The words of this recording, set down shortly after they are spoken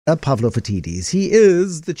Pavlo Phitidis. He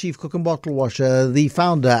is the chief cook and bottle washer, the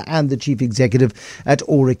founder and the chief executive at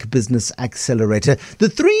Aurik Business Accelerator. The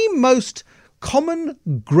three most common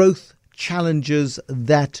growth challenges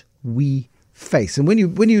that we face. And when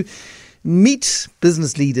you meet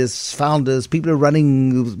business leaders, founders, people who are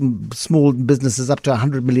running small businesses up to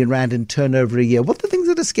 100 million rand in turnover a year, what are the things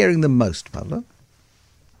that are scaring them most, Pavlo?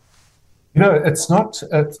 It's not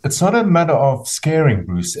a matter of scaring,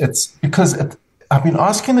 Bruce. It's because I've been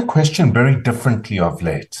asking the question very differently of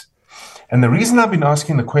late. And the reason I've been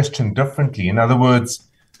asking the question differently, in other words,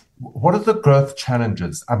 what are the growth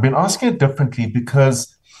challenges? I've been asking it differently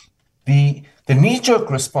because the knee-jerk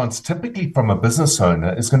response typically from a business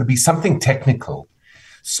owner is going to be something technical.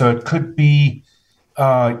 So it could be,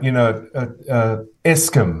 Eskom,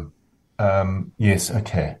 yes,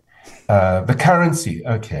 okay. The currency,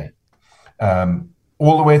 okay.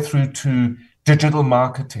 All the way through to digital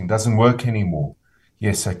marketing doesn't work anymore.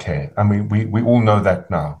 Yes, okay. I mean, we all know that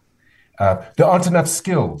now. There aren't enough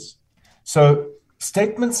skills. So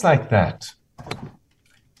statements like that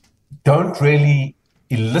don't really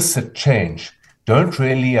elicit change, don't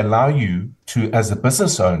really allow you to, as a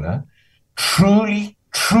business owner, truly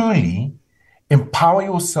empower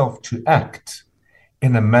yourself to act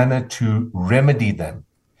in a manner to remedy them.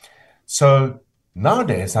 So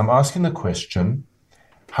nowadays, I'm asking the question,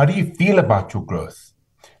 how do you feel about your growth?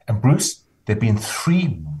 And Bruce, there have been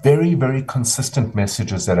three very, very consistent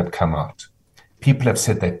messages that have come out. People have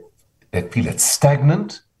said that they feel it's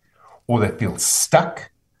stagnant, or they feel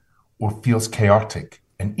stuck, or feels chaotic.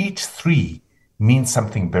 And each three means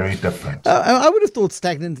something very different. I would have thought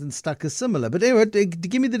stagnant and stuck are similar. But anyway,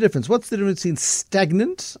 give me the difference. What's the difference between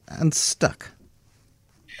stagnant and stuck?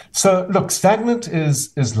 So look, stagnant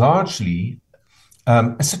is largely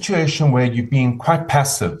a situation where you're being quite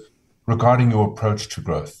passive regarding your approach to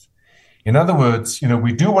growth. In other words,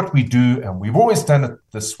 we do what we do, and we've always done it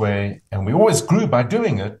this way, and we always grew by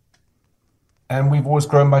doing it, and we've always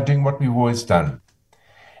grown by doing what we've always done.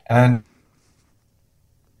 And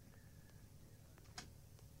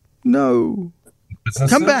no,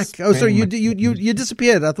 come back! Oh, sorry, you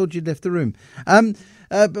disappeared. I thought you'd left the room.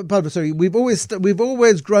 Pablo, sorry, we've always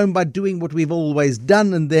grown by doing what we've always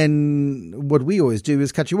done, and then what we always do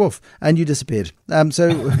is cut you off, and you disappeared.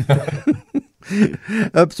 Sorry,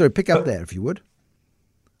 pick up there if you would.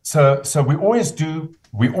 So we always do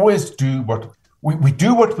what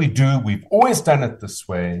we do. We've always done it this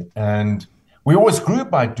way, and we always grew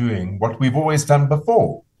by doing what we've always done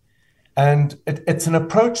before. And it's an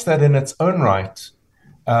approach that, in its own right,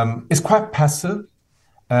 is quite passive.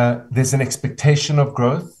 There's an expectation of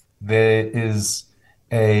growth. There is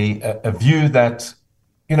a view that,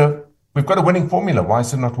 we've got a winning formula. Why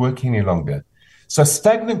is it not working any longer? So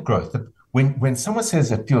stagnant growth, when someone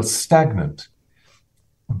says it feels stagnant,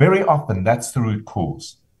 very often that's the root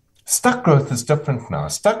cause. Stuck growth is different now.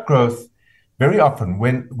 Stuck growth, very often,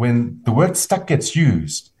 when the word stuck gets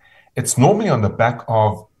used, it's normally on the back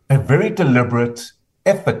of a very deliberate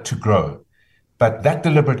effort to grow. But that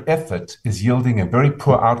deliberate effort is yielding a very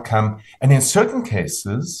poor outcome. And in certain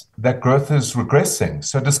cases, that growth is regressing.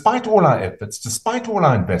 So despite all our efforts, despite all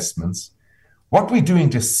our investments, what we're doing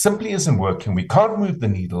just simply isn't working. We can't move the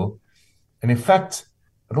needle. And in fact,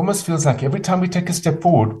 it almost feels like every time we take a step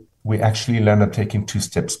forward, we actually end up taking 2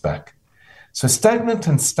 steps back. So stagnant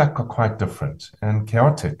and stuck are quite different. And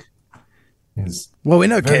chaotic is... Well, we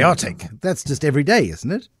know chaotic. Different. That's just every day,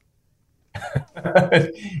 isn't it?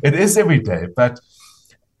 It is every day, but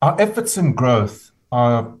our efforts in growth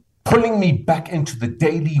are pulling me back into the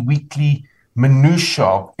daily, weekly minutiae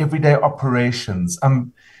of everyday operations.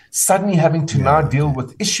 I'm suddenly having to now deal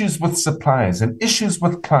with issues with suppliers and issues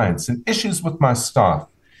with clients and issues with my staff.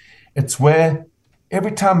 It's where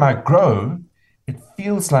every time I grow, it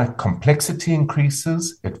feels like complexity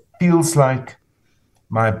increases. It feels like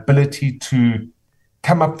my ability to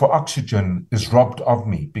come up for oxygen is robbed of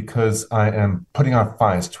me because I am putting out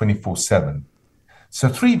fires 24/7. So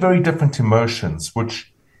 3 very different emotions,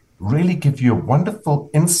 which really give you a wonderful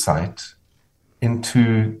insight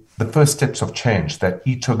into the first steps of change that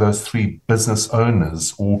each of those 3 business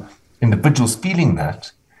owners or individuals feeling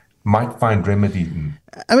that might find remedy in.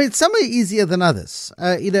 I mean, some are easier than others.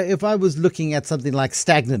 If I was looking at something like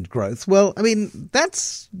stagnant growth, well, I mean,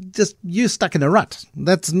 that's just you stuck in a rut.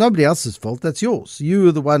 That's nobody else's fault. That's yours. You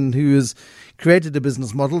are the one who has created a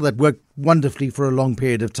business model that worked wonderfully for a long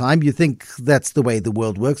period of time. You think that's the way the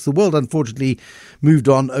world works. The world, unfortunately, moved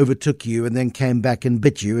on, overtook you, and then came back and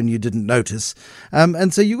bit you, and you didn't notice.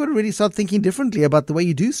 And so you've got to really start thinking differently about the way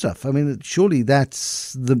you do stuff. I mean, surely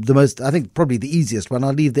that's the most, I think, probably the easiest one.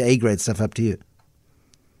 I'll leave the A-grade stuff up to you.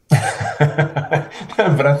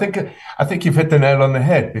 But I think you've hit the nail on the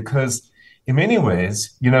head because in many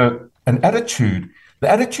ways, the attitude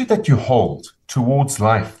that you hold towards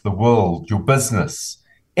life, the world, your business,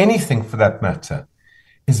 anything for that matter,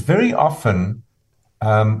 is very often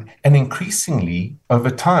and increasingly over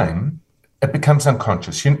time, it becomes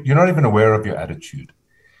unconscious. You're not even aware of your attitude.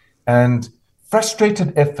 And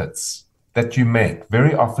frustrated efforts that you make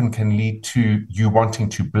very often can lead to you wanting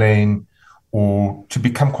to blame or to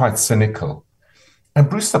become quite cynical. And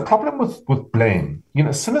Bruce, the problem with blame,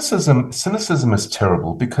 cynicism is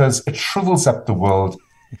terrible because it shrivels up the world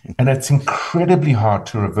and it's incredibly hard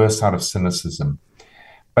to reverse out of cynicism.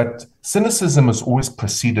 But cynicism is always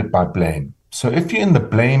preceded by blame. So if you're in the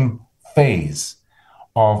blame phase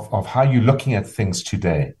of how you're looking at things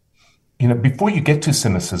today, before you get to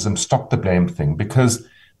cynicism, stop the blame thing because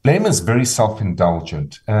blame is very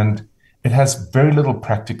self-indulgent and it has very little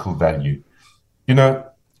practical value.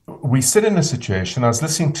 We sit in a situation, I was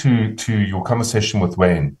listening to your conversation with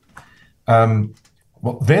Wayne.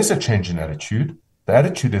 Well, there's a change in attitude. The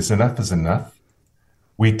attitude is enough is enough.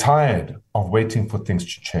 We're tired of waiting for things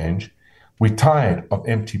to change. We're tired of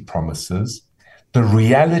empty promises. The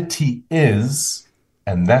reality is,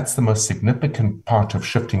 and that's the most significant part of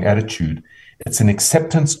shifting attitude, it's an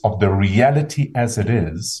acceptance of the reality as it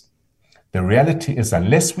is. The reality is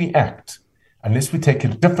unless we act, unless we take a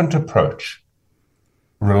different approach,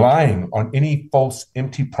 relying on any false,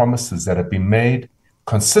 empty promises that have been made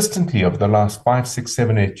consistently over the last 5, 6,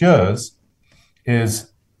 7, 8 years,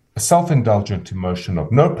 is a self-indulgent emotion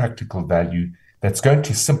of no practical value that's going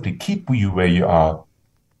to simply keep you where you are.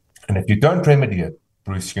 And if you don't remedy it,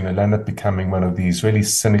 Bruce, you're going to end up becoming one of these really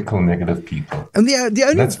cynical, negative people. And the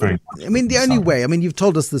only, that's very. the only way. You've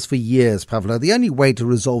told us this for years, Pavlo. The only way to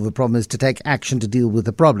resolve a problem is to take action to deal with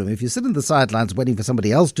the problem. If you sit in the sidelines waiting for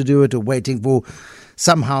somebody else to do it, or waiting for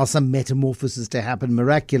somehow some metamorphosis to happen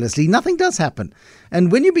miraculously, nothing does happen.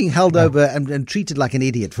 And when you're being held over and treated like an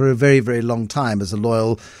idiot for a very, very long time as a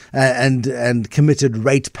loyal and committed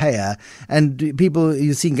ratepayer, and people,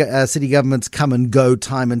 you're seeing city governments come and go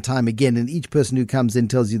time and time again, and each person who comes in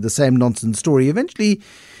tells you the same nonsense story, eventually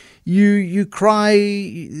you cry,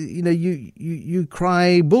 you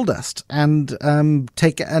cry bull dust, and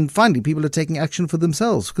finally people are taking action for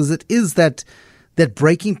themselves, because it is that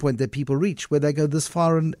breaking point that people reach where they go this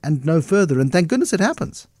far and no further. And thank goodness it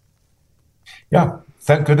happens. Yeah,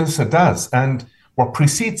 thank goodness it does. And what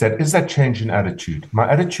precedes that is that change in attitude. My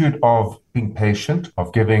attitude of being patient,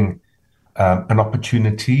 of giving an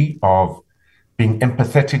opportunity, of being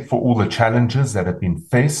empathetic for all the challenges that have been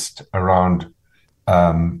faced around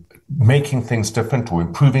making things different or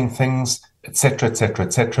improving things, etc., etc.,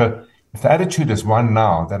 etc. If the attitude is one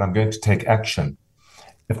now that I'm going to take action,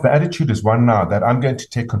 if the attitude is one now that I'm going to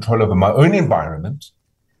take control over my own environment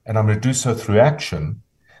and I'm going to do so through action,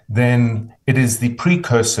 then it is the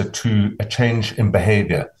precursor to a change in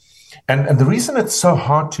behavior. And the reason it's so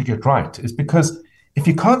hard to get right is because if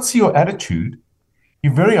you can't see your attitude,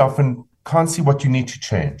 you very often can't see what you need to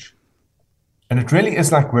change. And it really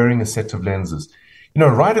is like wearing a set of lenses.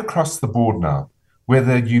 Right across the board now,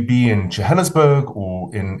 whether you be in Johannesburg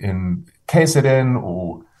or in KZN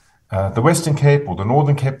or the Western Cape or the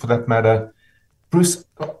Northern Cape for that matter, Bruce,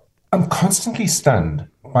 I'm constantly stunned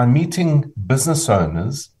by meeting business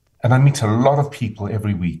owners, and I meet a lot of people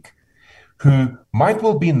every week who might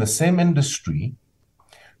well be in the same industry,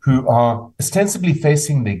 who are ostensibly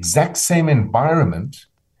facing the exact same environment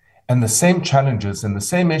and the same challenges and the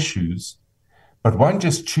same issues, but one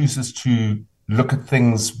just chooses to look at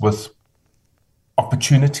things with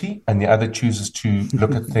opportunity and the other chooses to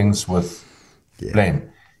look at things with blame.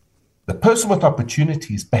 The person with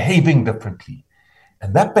opportunity is behaving differently.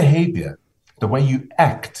 And that behavior, the way you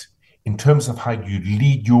act in terms of how you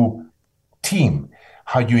lead your team,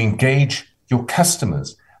 how you engage your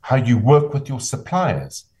customers, how you work with your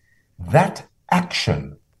suppliers, that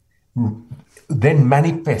action then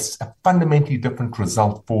manifests a fundamentally different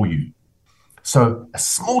result for you. So a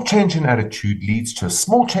small change in attitude leads to a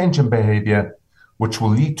small change in behavior, which will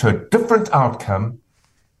lead to a different outcome.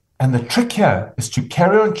 And the trick here is to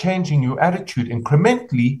carry on changing your attitude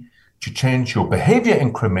incrementally, to change your behavior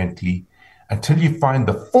incrementally, until you find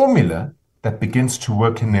the formula that begins to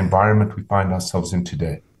work in the environment we find ourselves in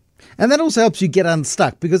today. And that also helps you get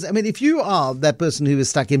unstuck, because, if you are that person who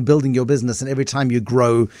is stuck in building your business and every time you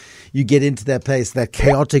grow, you get into that place, that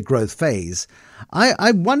chaotic growth phase,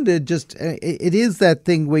 I wonder it is that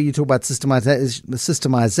thing where you talk about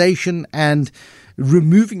systemization and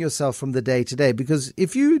removing yourself from the day to day, because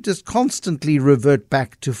if you just constantly revert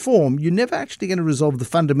back to form, you're never actually going to resolve the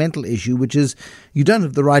fundamental issue, which is you don't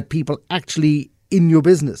have the right people actually in your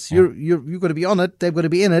business. You've got to be on it. They've got to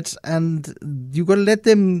be in it, and you've got to let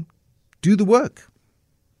them do the work.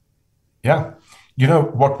 Yeah.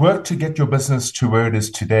 What worked to get your business to where it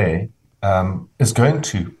is today is going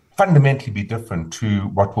to fundamentally be different to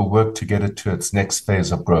what will work to get it to its next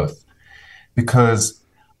phase of growth. Because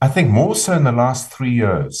I think more so in the last 3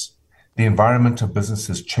 years, the environment of business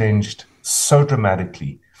has changed so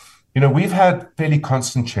dramatically. We've had fairly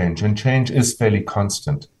constant change, and change is fairly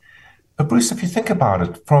constant. But Bruce, if you think about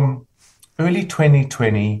it, from early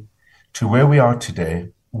 2020 to where we are today,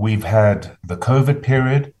 we've had the COVID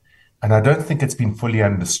period, and I don't think it's been fully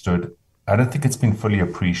understood. I don't think it's been fully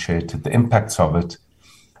appreciated, the impacts of it.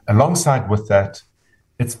 Alongside with that,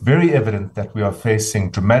 it's very evident that we are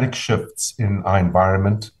facing dramatic shifts in our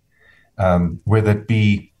environment, whether it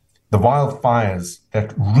be the wildfires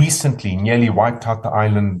that recently nearly wiped out the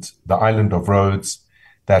island of Rhodes,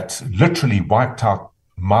 that literally wiped out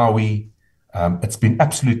Maui. It's been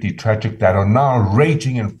absolutely tragic, that are now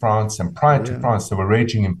raging in France, and prior to France, they were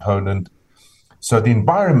raging in Poland. So the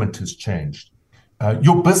environment has changed.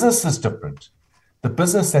 Your business is different. The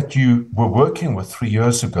business that you were working with 3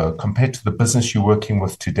 years ago compared to the business you're working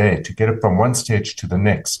with today, to get it from one stage to the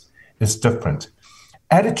next, is different.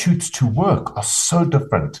 Attitudes to work are so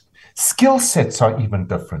different. Skill sets are even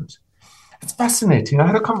different. It's fascinating. I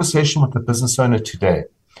had a conversation with a business owner today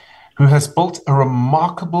who has built a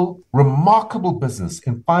remarkable business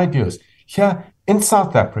in 5 years here in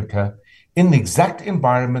South Africa, in the exact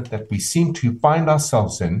environment that we seem to find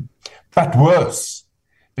ourselves in, but worse,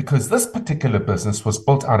 because this particular business was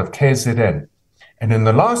built out of KZN. And in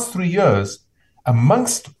the last 3 years,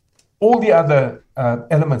 amongst all the other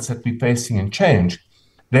elements that we're facing in change,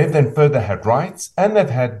 they've then further had riots, and they've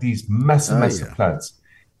had these massive floods.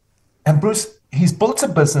 And Bruce, he's built a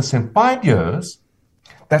business in 5 years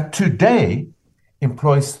that today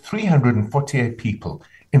employs 348 people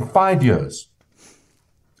in 5 years.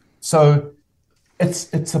 So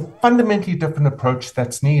it's a fundamentally different approach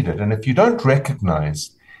that's needed. And if you don't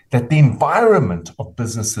recognize that the environment of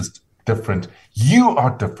business is different, you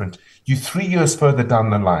are different, you're 3 years further down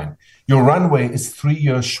the line. Your runway is 3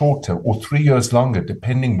 years shorter or 3 years longer,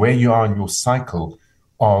 depending where you are in your cycle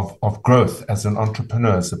of growth as an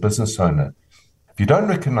entrepreneur, as a business owner. If you don't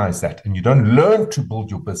recognize that, and you don't learn to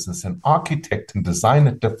build your business and architect and design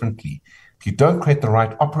it differently, if you don't create the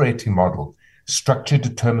right operating model, structure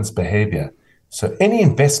determines behavior. So any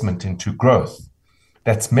investment into growth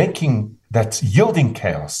that's yielding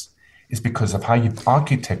chaos is because of how you've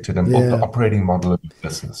architected and built the operating model of your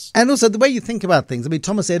business. And also the way you think about things. I mean,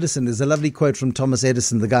 Thomas Edison, is a lovely quote from Thomas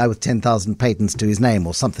Edison, the guy with 10,000 patents to his name,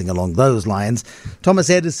 or something along those lines. Thomas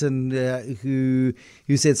Edison, who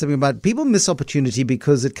said something about people miss opportunity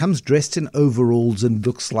because it comes dressed in overalls and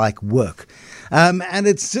looks like work. And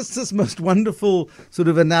it's just this most wonderful sort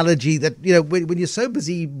of analogy that, when you're so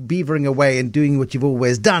busy beavering away and doing what you've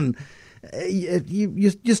always done,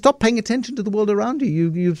 you stop paying attention to the world around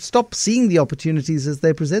you. You stop seeing the opportunities as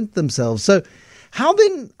they present themselves. So how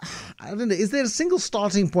then, I don't know, is there a single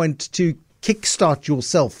starting point to kickstart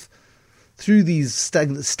yourself through these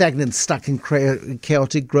stagnant, stuck and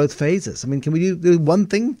chaotic growth phases? I mean, can we do one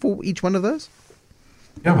thing for each one of those?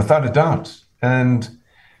 Yeah, without a doubt. And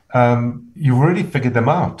you've already figured them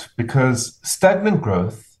out, because stagnant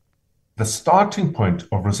growth, the starting point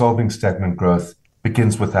of resolving stagnant growth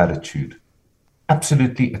begins with attitude.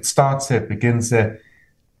 Absolutely. It starts there, it begins there.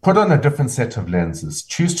 Put on a different set of lenses.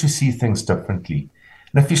 Choose to see things differently.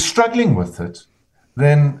 And if you're struggling with it,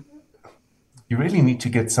 then you really need to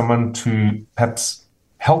get someone to perhaps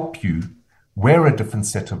help you wear a different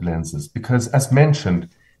set of lenses, because as mentioned,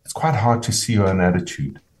 it's quite hard to see your own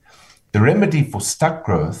attitude. The remedy for stuck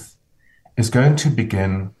growth is going to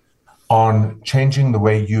begin on changing the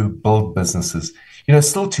way you build businesses.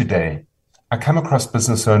 Still today, I come across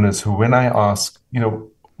business owners who, when I ask,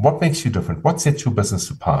 what makes you different? What sets your business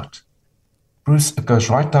apart? Bruce, it goes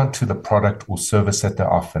right down to the product or service that they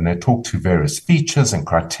offer. And they talk to various features and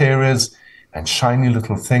criterias and shiny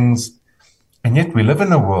little things. And yet we live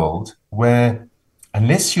in a world where,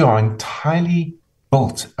 unless you are entirely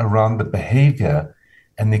built around the behavior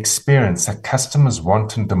and the experience that customers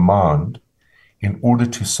want and demand in order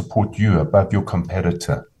to support you above your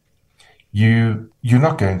competitor, you're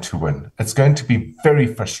not going to win. It's going to be very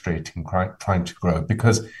frustrating trying to grow,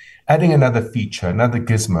 because adding another feature, another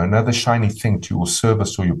gizmo, another shiny thing to your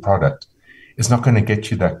service or your product is not going to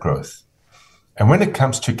get you that growth. And when it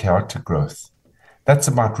comes to chaotic growth, that's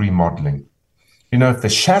about remodeling. If the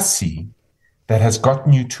chassis that has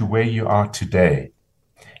gotten you to where you are today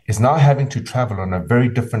is now having to travel on a very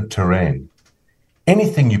different terrain,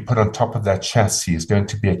 anything you put on top of that chassis is going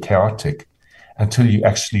to be chaotic. until you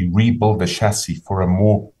actually rebuild the chassis for a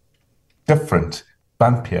more different,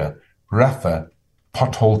 bumpier, rougher,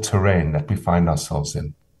 pothole terrain that we find ourselves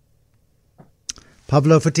in.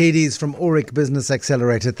 Pavlo Phitidis from Aurik Business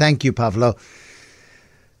Accelerator. Thank you, Pavlo.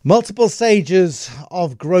 Multiple stages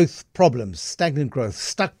of growth problems: stagnant growth,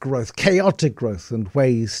 stuck growth, chaotic growth, and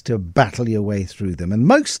ways to battle your way through them. And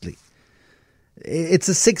mostly, it's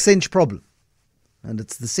a 6-inch problem. And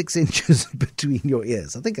it's the 6 inches between your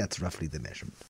ears. I think that's roughly the measurement.